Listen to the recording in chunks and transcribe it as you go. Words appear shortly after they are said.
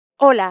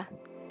Hola,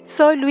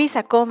 soy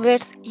Luisa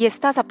Converse y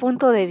estás a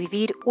punto de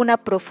vivir una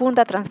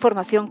profunda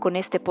transformación con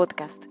este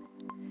podcast.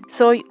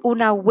 Soy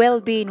una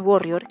Well-Being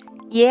Warrior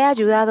y he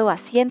ayudado a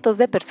cientos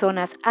de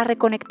personas a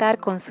reconectar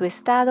con su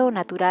estado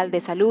natural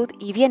de salud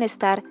y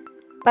bienestar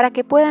para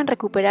que puedan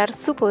recuperar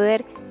su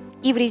poder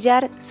y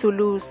brillar su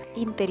luz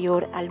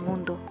interior al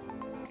mundo.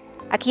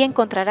 Aquí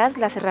encontrarás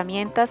las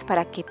herramientas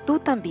para que tú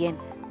también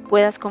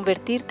puedas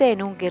convertirte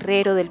en un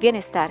guerrero del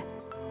bienestar,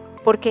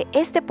 porque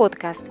este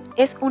podcast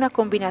es una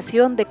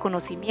combinación de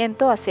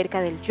conocimiento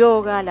acerca del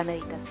yoga, la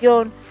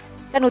meditación,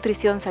 la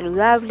nutrición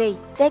saludable y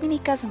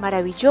técnicas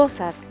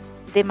maravillosas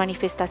de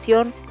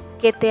manifestación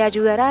que te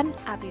ayudarán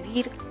a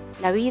vivir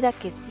la vida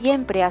que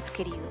siempre has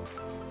querido.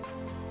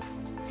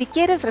 Si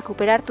quieres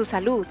recuperar tu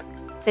salud,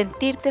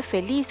 sentirte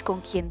feliz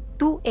con quien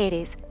tú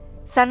eres,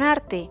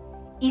 sanarte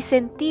y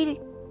sentir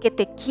que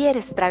te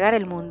quieres tragar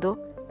el mundo,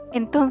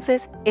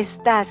 entonces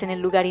estás en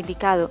el lugar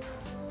indicado,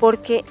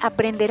 porque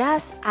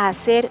aprenderás a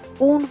ser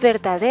un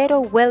verdadero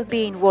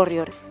Well-Being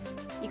Warrior.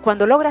 Y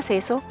cuando logras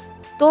eso,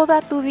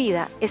 toda tu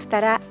vida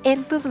estará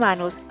en tus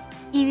manos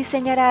y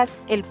diseñarás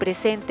el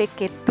presente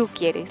que tú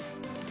quieres.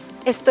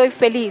 Estoy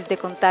feliz de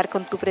contar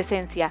con tu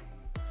presencia.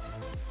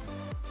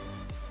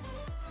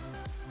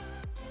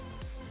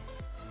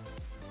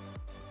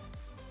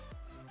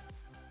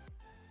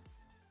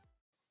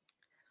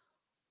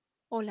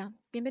 Hola,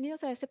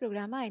 bienvenidos a este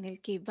programa en el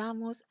que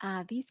vamos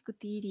a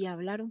discutir y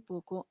hablar un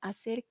poco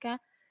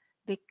acerca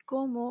de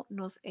cómo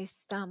nos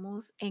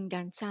estamos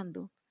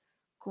enganchando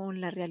con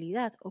la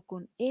realidad o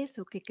con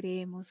eso que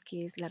creemos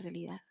que es la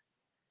realidad.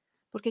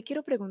 Porque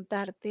quiero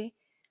preguntarte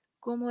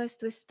cómo es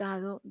tu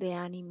estado de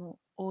ánimo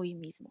hoy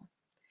mismo.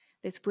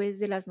 Después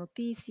de las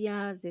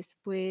noticias,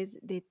 después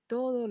de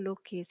todo lo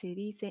que se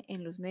dice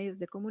en los medios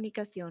de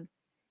comunicación,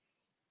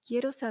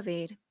 quiero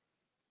saber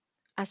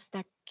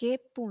hasta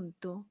qué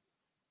punto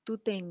tú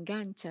te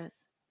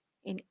enganchas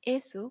en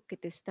eso que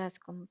te estás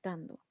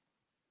contando.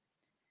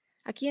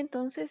 Aquí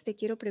entonces te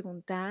quiero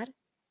preguntar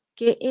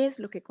qué es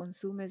lo que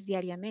consumes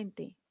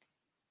diariamente.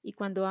 Y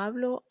cuando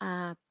hablo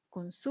a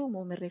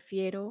consumo, me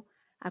refiero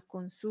a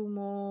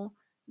consumo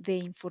de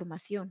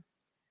información.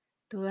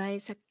 Toda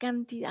esa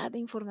cantidad de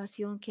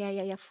información que hay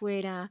allá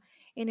afuera,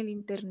 en el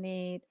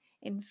Internet,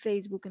 en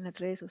Facebook, en las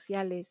redes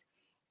sociales,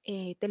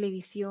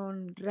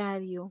 televisión,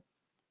 radio.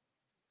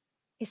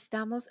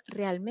 Estamos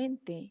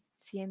realmente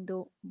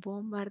siendo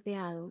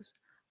bombardeados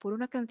por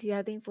una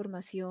cantidad de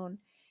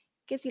información,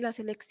 que si las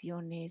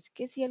elecciones,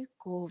 que si el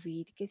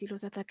COVID, que si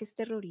los ataques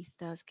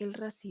terroristas, que el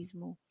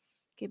racismo,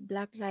 que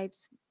Black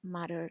Lives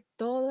Matter,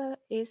 toda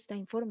esta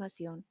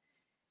información,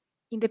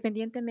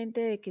 independientemente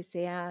de que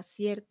sea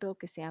cierto,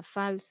 que sea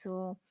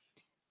falso,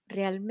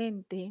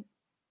 realmente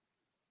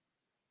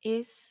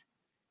es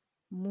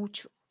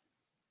mucho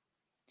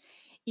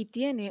y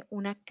tiene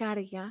una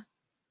carga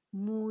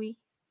muy,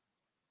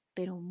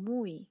 pero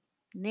muy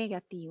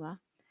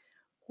negativa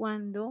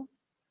cuando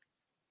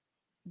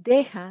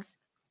dejas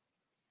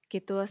que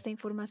toda esta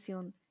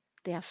información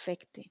te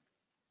afecte.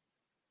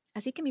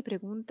 Así que mi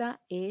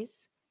pregunta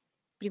es,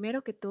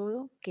 primero que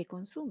todo, ¿qué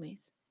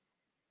consumes?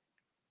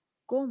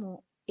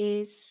 ¿Cómo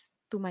es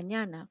tu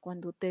mañana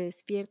cuando te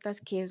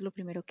despiertas? ¿Qué es lo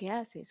primero que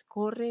haces?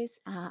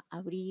 ¿Corres a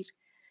abrir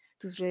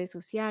tus redes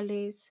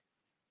sociales,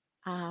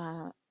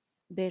 a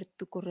ver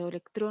tu correo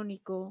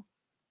electrónico?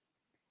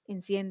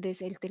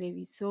 ¿Enciendes el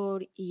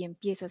televisor y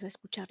empiezas a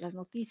escuchar las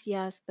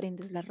noticias?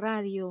 ¿Prendes la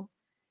radio?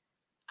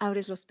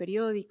 ¿Abres los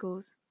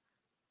periódicos?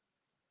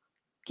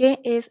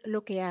 ¿Qué es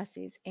lo que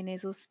haces en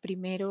esos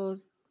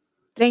primeros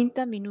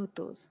 30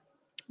 minutos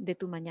de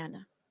tu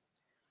mañana?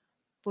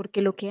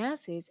 Porque lo que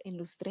haces en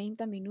los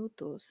 30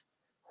 minutos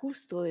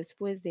justo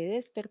después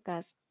de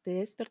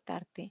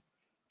despertarte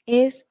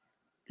es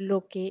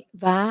lo que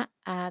va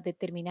a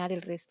determinar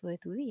el resto de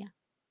tu día.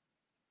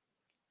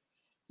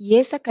 Y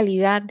esa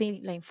calidad de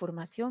la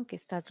información que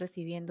estás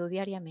recibiendo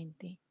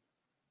diariamente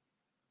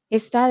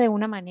está de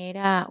una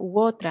manera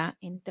u otra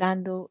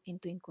entrando en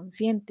tu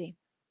inconsciente,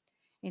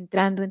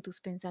 entrando en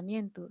tus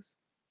pensamientos.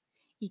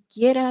 Y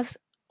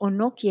quieras o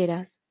no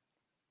quieras,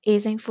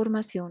 esa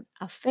información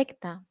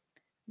afecta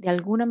de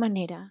alguna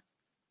manera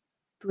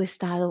tu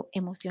estado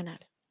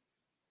emocional.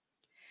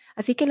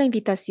 Así que la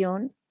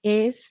invitación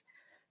es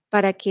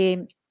para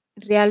que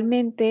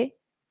realmente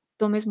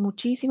tomes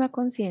muchísima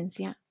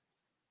conciencia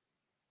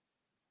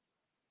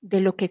de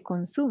lo que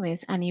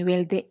consumes a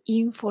nivel de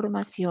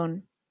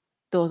información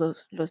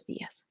todos los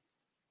días.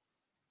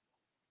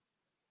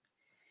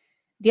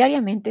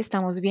 Diariamente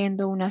estamos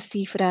viendo unas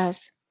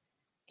cifras,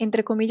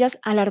 entre comillas,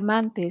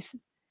 alarmantes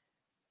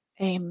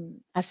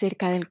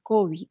acerca del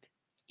COVID.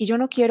 Y yo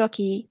no quiero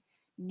aquí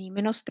ni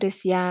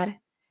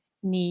menospreciar,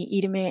 ni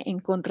irme en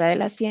contra de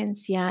la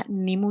ciencia,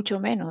 ni mucho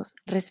menos.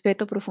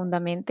 Respeto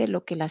profundamente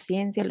lo que la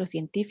ciencia, los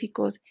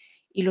científicos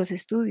y los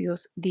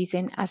estudios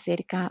dicen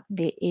acerca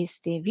de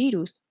este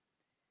virus.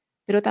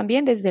 Pero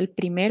también desde el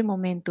primer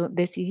momento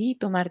decidí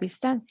tomar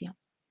distancia.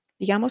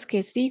 Digamos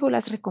que sigo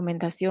las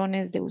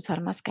recomendaciones de usar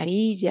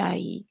mascarilla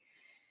y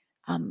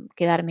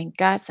quedarme en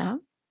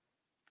casa,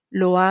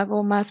 lo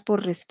hago más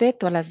por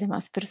respeto a las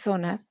demás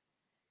personas,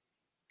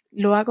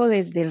 lo hago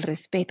desde el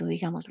respeto,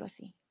 digámoslo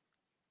así,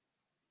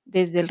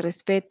 desde el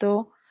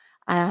respeto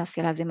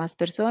hacia las demás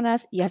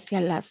personas y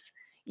hacia las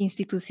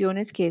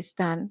instituciones que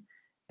están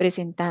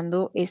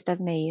presentando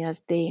estas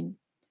medidas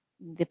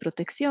de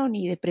protección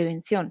y de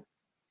prevención.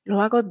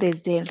 Lo hago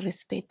desde el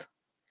respeto,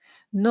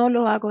 no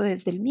lo hago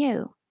desde el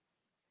miedo.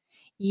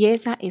 Y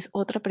esa es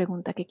otra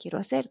pregunta que quiero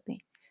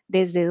hacerte.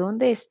 ¿Desde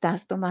dónde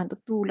estás tomando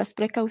tú las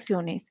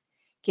precauciones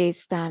que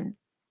están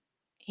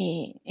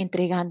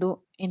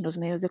entregando en los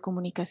medios de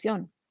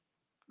comunicación?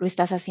 ¿Lo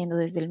estás haciendo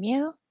desde el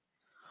miedo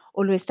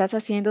o lo estás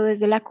haciendo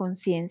desde la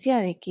conciencia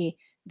de que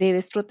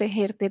debes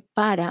protegerte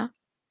para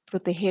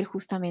proteger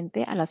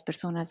justamente a las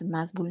personas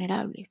más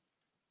vulnerables?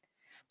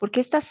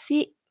 Porque estas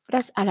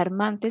cifras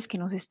alarmantes que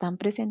nos están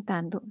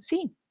presentando,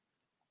 sí,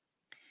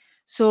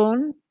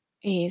 son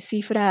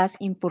cifras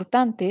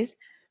importantes,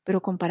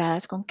 pero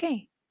 ¿comparadas con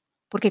qué?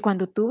 Porque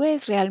cuando tú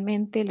ves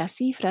realmente las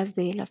cifras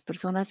de las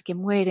personas que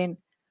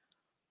mueren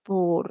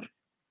por,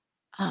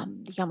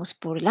 digamos,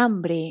 por el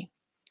hambre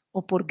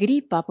o por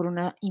gripa, por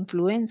una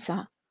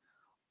influenza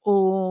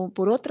o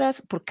por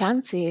otras, por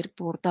cáncer,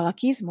 por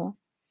tabaquismo,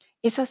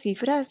 esas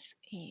cifras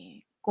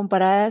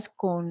comparadas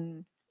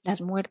con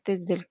las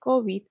muertes del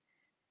COVID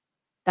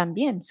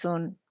también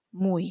son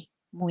muy,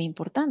 muy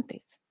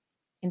importantes.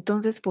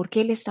 Entonces, ¿por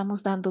qué le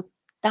estamos dando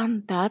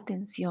tanta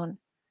atención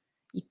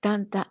y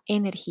tanta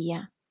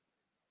energía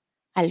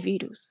al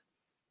virus?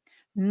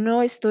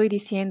 No estoy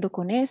diciendo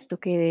con esto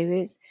que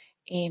debes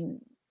em,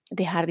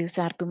 dejar de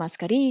usar tu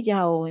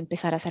mascarilla o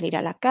empezar a salir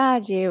a la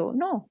calle o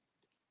no,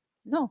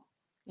 no.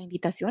 La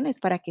invitación es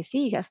para que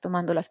sigas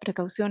tomando las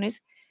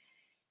precauciones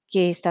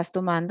que estás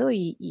tomando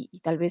y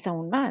tal vez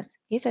aún más.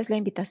 Esa es la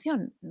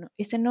invitación.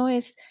 Ese no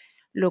es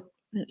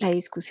la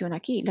discusión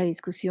aquí. La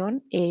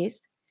discusión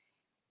es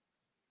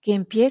que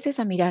empieces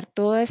a mirar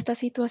toda esta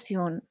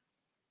situación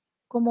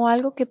como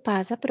algo que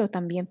pasa, pero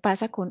también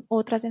pasa con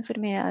otras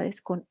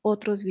enfermedades, con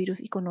otros virus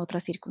y con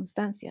otras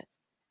circunstancias.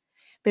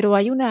 Pero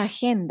hay una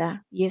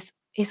agenda y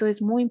eso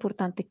es muy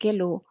importante que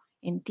lo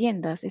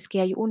entiendas, es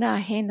que hay una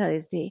agenda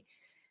desde,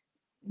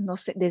 no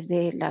sé,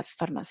 desde las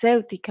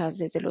farmacéuticas,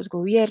 desde los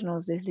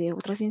gobiernos, desde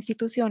otras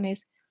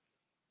instituciones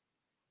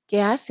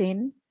que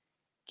hacen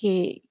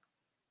que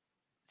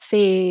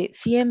se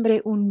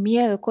siembre un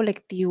miedo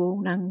colectivo,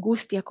 una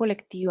angustia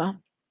colectiva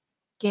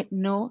que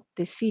no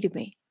te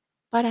sirve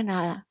para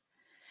nada.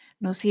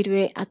 No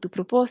sirve a tu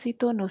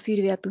propósito, no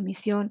sirve a tu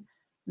misión,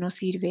 no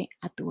sirve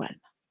a tu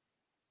alma.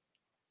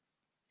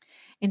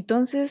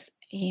 Entonces,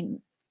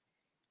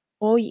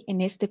 hoy en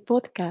este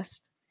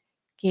podcast,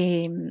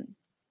 que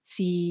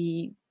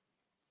si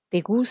te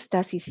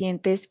gusta, si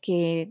sientes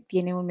que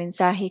tiene un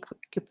mensaje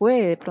que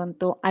puede de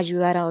pronto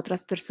ayudar a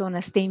otras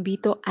personas, te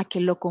invito a que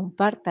lo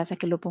compartas, a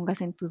que lo pongas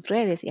en tus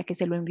redes y a que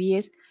se lo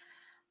envíes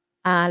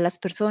a las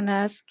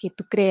personas que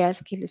tú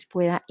creas que les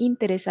pueda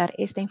interesar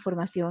esta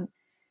información.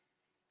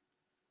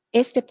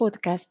 Este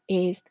podcast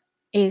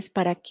es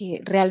para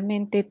que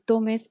realmente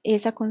tomes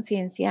esa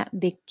conciencia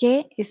de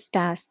qué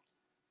estás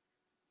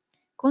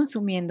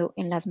consumiendo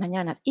en las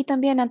mañanas y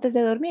también antes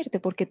de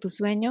dormirte, porque tu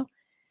sueño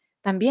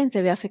también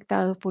se ve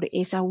afectado por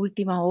esa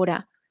última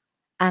hora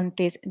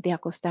antes de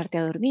acostarte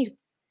a dormir.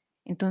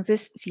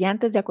 Entonces, si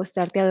antes de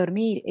acostarte a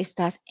dormir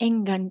estás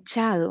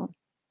enganchado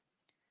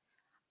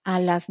a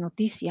las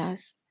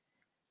noticias,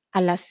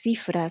 a las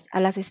cifras, a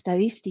las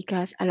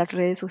estadísticas, a las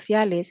redes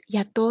sociales y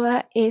a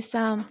toda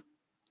esa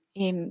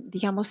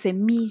digamos,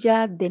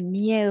 semilla de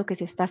miedo que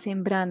se está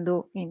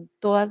sembrando en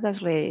todas las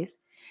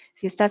redes,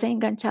 si estás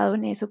enganchado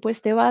en eso,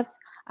 pues te vas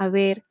a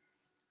ver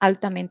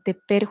altamente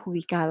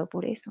perjudicado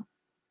por eso.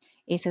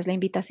 Esa es la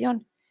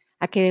invitación,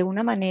 a que de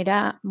una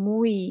manera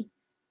muy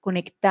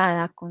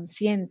conectada,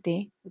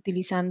 consciente,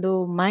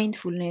 utilizando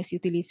mindfulness y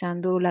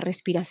utilizando la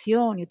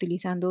respiración y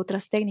utilizando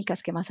otras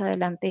técnicas que más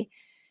adelante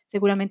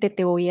seguramente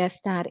te voy a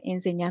estar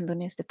enseñando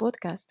en este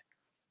podcast,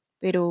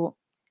 pero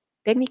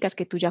técnicas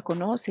que tú ya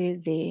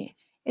conoces de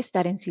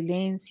estar en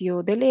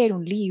silencio, de leer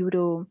un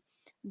libro,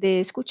 de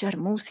escuchar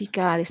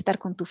música, de estar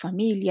con tu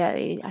familia,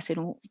 de hacer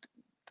no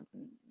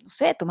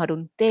sé, tomar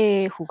un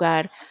té,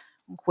 jugar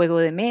un juego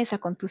de mesa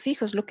con tus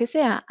hijos, lo que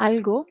sea,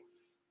 algo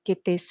que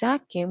te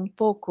saque un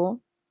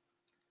poco,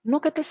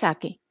 no que te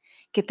saque,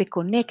 que te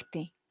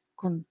conecte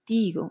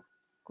contigo,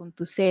 con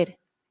tu ser,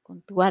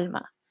 con tu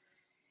alma.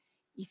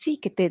 Y sí,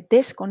 que te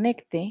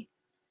desconecte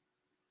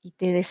y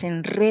te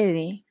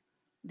desenrede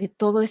de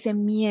todo ese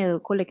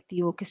miedo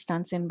colectivo que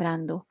están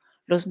sembrando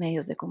los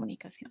medios de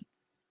comunicación.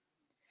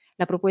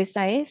 La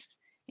propuesta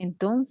es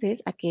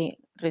entonces a que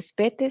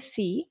respetes,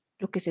 sí,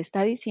 lo que se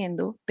está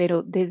diciendo,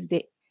 pero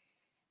desde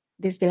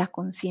la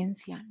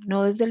conciencia,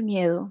 no desde el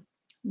miedo,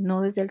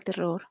 no desde el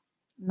terror,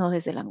 no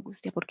desde la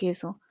angustia, porque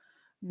eso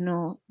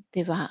no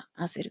te va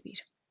a servir.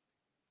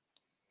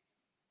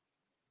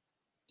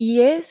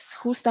 Y es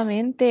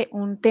justamente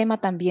un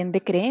tema también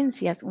de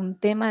creencias, un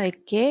tema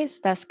de qué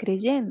estás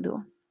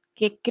creyendo,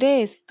 qué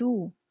crees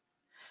tú.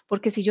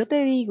 Porque si yo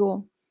te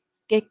digo,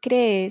 ¿qué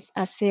crees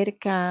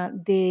acerca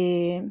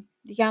de?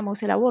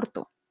 digamos, el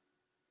aborto?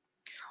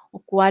 ¿O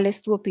cuál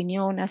es tu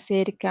opinión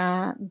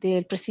acerca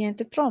del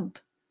presidente Trump?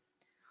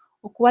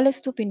 ¿O cuál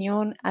es tu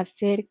opinión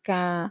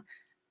acerca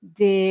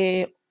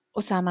de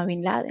Osama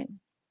Bin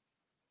Laden?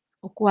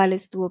 ¿O cuál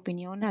es tu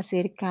opinión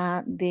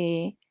acerca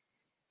de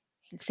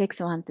el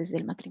sexo antes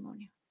del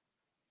matrimonio?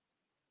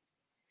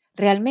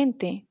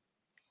 Realmente,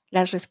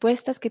 las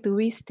respuestas que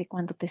tuviste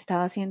cuando te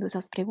estaba haciendo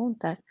esas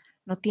preguntas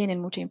no tienen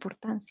mucha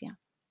importancia.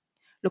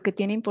 Lo que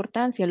tiene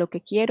importancia, lo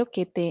que quiero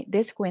que te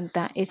des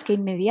cuenta es que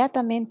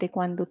inmediatamente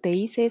cuando te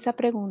hice esa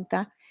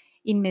pregunta,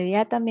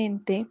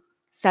 inmediatamente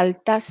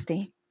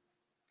saltaste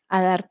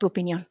a dar tu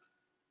opinión.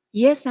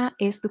 Y esa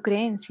es tu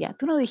creencia.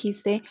 Tú no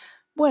dijiste,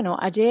 bueno,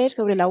 ayer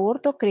sobre el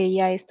aborto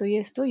creía esto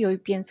y hoy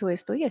pienso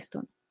esto y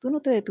esto. Tú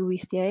no te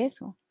detuviste a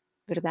eso,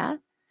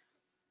 ¿verdad?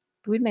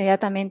 Tú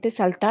inmediatamente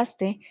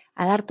saltaste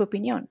a dar tu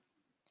opinión.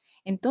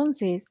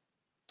 Entonces,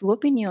 tu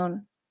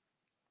opinión,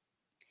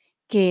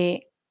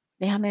 que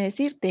déjame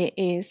decirte,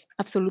 es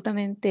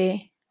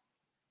absolutamente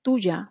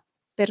tuya,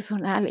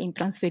 personal,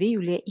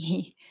 intransferible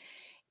y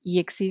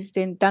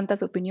existen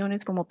tantas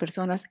opiniones como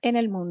personas en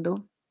el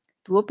mundo,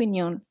 tu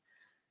opinión,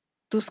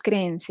 tus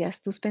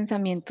creencias, tus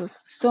pensamientos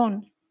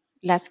son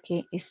las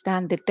que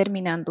están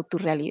determinando tu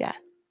realidad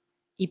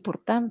y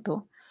por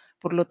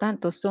lo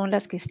tanto, son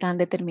las que están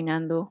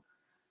determinando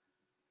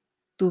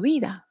tu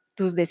vida,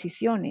 tus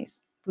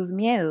decisiones, tus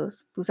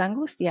miedos, tus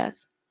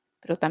angustias,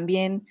 pero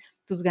también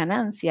tus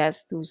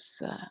ganancias,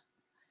 tus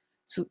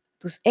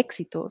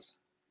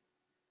éxitos.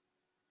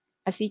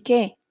 Así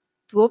que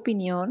tu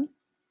opinión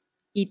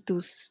y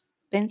tus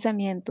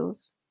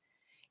pensamientos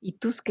y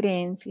tus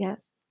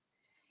creencias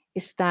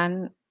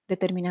están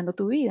determinando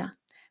tu vida.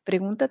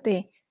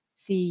 Pregúntate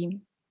si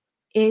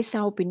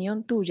esa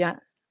opinión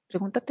tuya,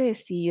 pregúntate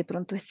si de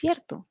pronto es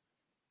cierto.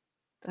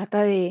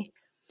 Trata de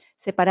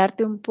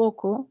separarte un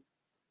poco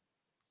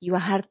y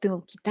bajarte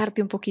o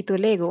quitarte un poquito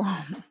el ego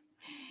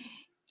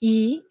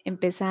y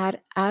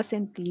empezar a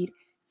sentir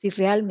si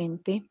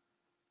realmente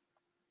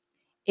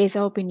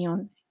esa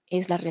opinión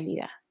es la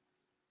realidad.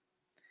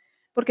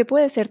 Porque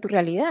puede ser tu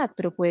realidad,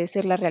 pero puede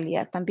ser la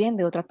realidad también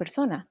de otra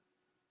persona.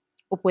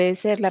 O puede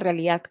ser la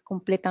realidad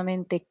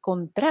completamente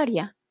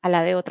contraria a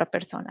la de otra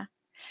persona.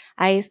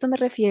 A esto me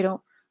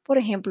refiero, por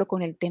ejemplo,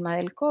 con el tema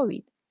del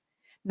COVID.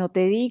 No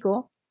te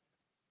digo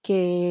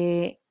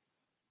que,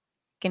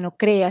 que no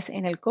creas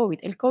en el COVID.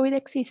 El COVID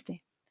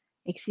existe.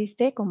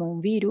 Existe como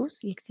un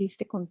virus y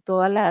existe con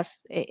todas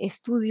las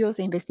estudios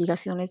e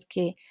investigaciones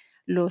que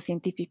los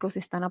científicos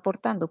están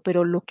aportando.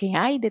 Pero lo que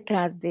hay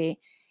detrás de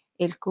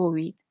el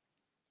COVID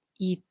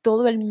y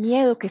todo el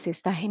miedo que se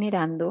está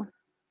generando,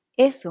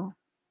 eso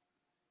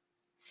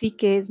sí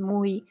que es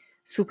muy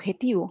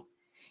subjetivo.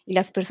 Y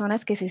las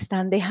personas que se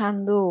están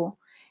dejando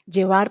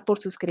llevar por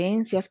sus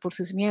creencias, por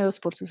sus miedos,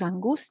 por sus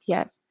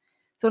angustias,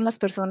 son las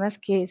personas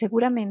que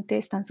seguramente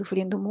están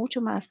sufriendo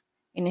mucho más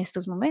en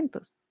estos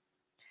momentos.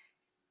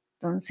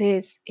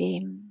 Entonces,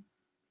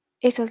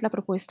 esa es la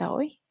propuesta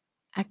hoy,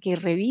 a que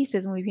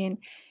revises muy bien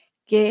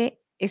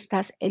qué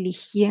estás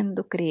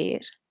eligiendo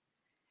creer,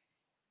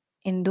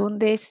 en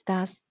dónde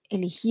estás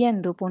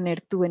eligiendo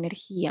poner tu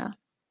energía,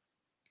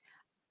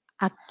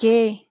 a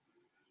qué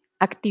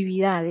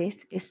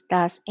actividades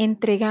estás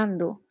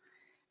entregando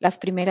las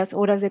primeras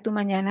horas de tu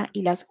mañana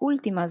y las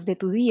últimas de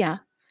tu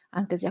día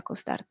antes de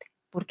acostarte,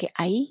 porque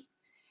ahí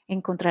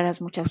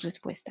encontrarás muchas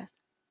respuestas.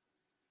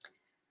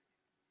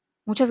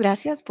 Muchas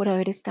gracias por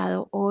haber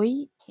estado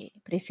hoy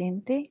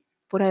presente,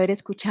 por haber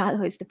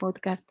escuchado este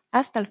podcast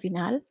hasta el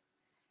final.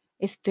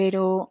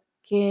 Espero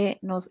que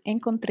nos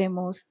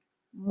encontremos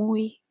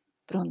muy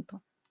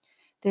pronto.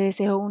 Te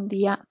deseo un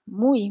día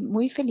muy,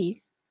 muy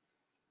feliz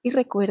y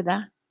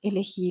recuerda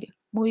elegir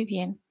muy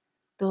bien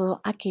todo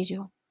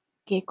aquello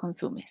que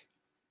consumes.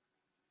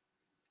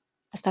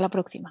 Hasta la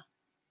próxima.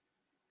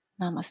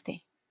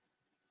 Namaste.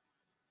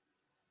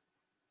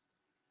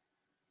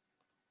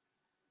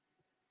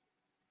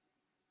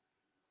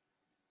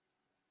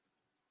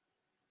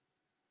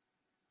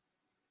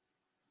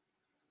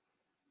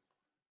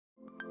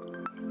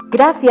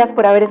 Gracias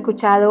por haber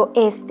escuchado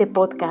este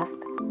podcast.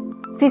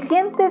 Si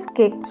sientes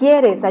que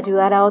quieres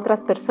ayudar a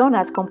otras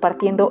personas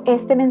compartiendo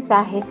este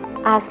mensaje,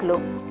 hazlo.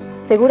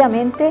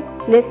 Seguramente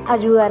les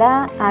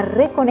ayudará a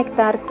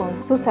reconectar con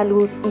su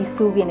salud y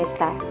su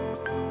bienestar.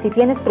 Si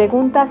tienes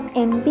preguntas,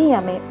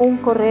 envíame un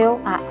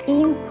correo a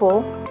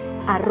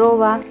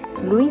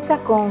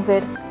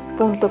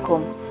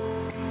info@luisaconverse.com.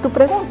 Tu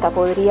pregunta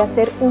podría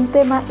ser un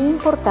tema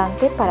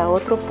importante para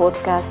otro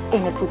podcast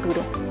en el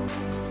futuro.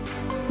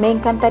 Me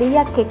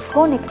encantaría que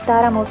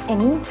conectáramos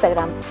en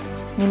Instagram.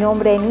 Mi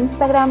nombre en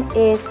Instagram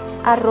es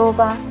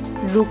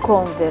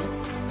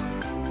 @luconverse.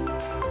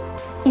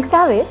 Y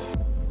sabes,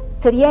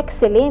 sería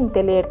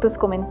excelente leer tus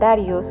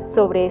comentarios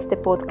sobre este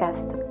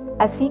podcast.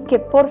 Así que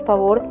por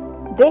favor,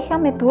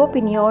 déjame tu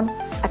opinión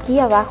aquí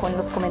abajo en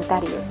los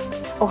comentarios.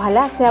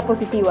 Ojalá sea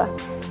positiva.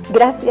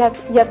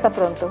 Gracias y hasta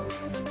pronto.